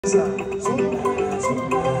Once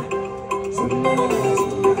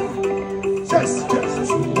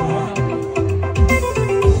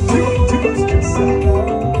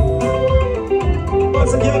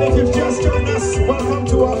again, if you've just joined us, welcome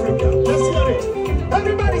to Africa. Let's hear it.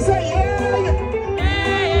 Everybody say yeah, yeah.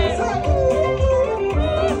 Yeah.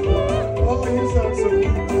 Oh, you sound so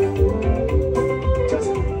good. Just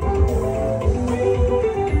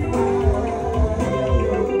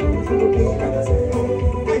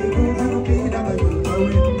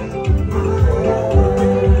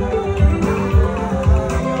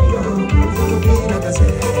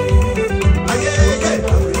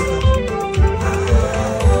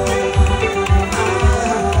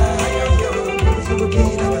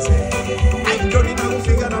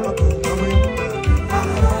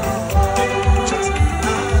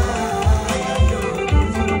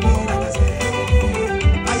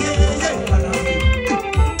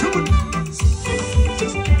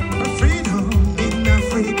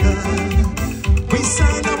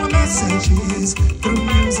through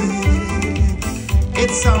music,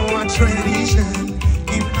 it's our tradition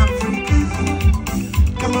in Africa.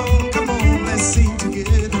 Come on, let's sing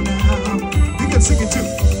together now. You can sing it too.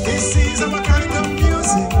 This is our kind of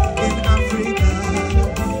music in Africa.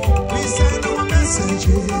 We send our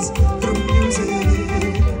messages through music.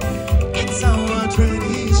 It's our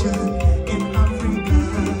tradition in Africa.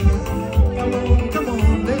 Come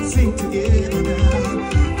on, let's sing together now.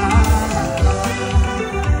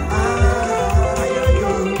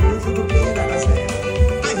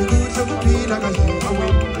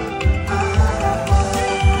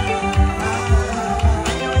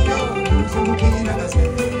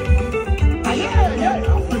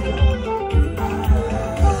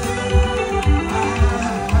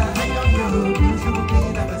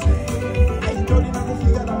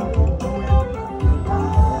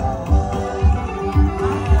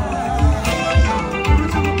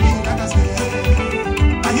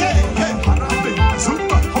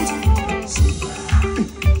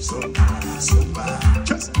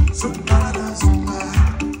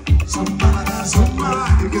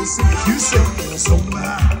 You say Zumba,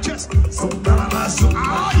 just Zumba la Zumba.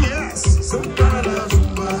 Oh yes, Zumba la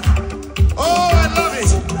Zumba. Oh, I love it.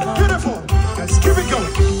 Beautiful. Let's keep it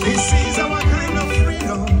going. This is our kind of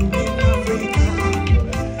freedom in Africa.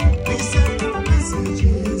 We send our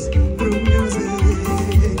messages through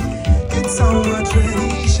music. It's our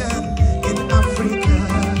tradition in Africa.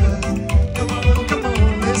 Come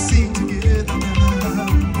on, let's sing together now.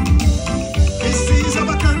 This is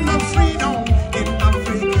our kind of freedom.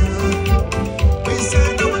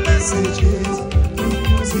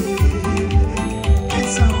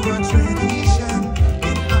 It's our tradition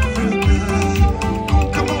in Africa.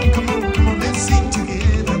 Oh, come on, let's sing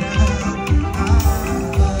together now.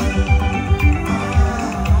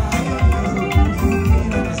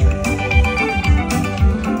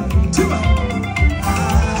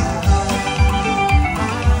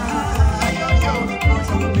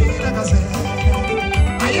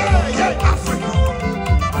 Africa.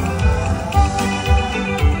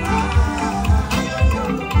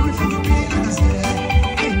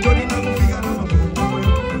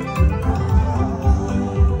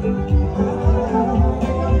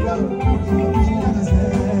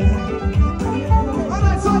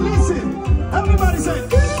 Everybody say,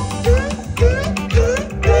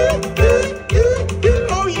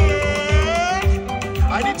 oh yeah.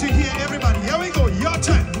 I need to hear everybody. Here we go, your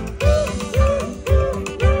turn.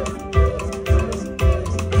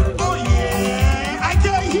 Oh yeah. I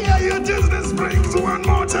can hear you. Disney Springs one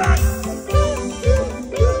more time.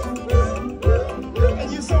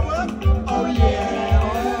 And you saw what? Oh yeah.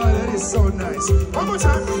 Oh, that is so nice. One more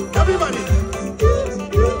time. Everybody.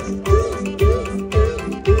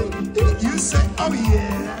 Oh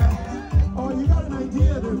yeah! Oh, you got an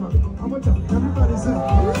idea there, man. How much? Everybody say.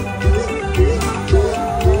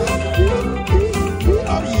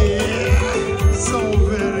 Oh yeah! So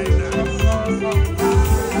very nice.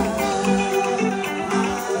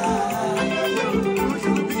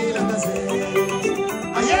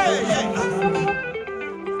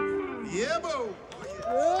 Yeah, bro.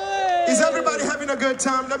 Is everybody having a good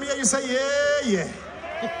time? Let me hear you say yeah, yeah.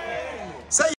 Say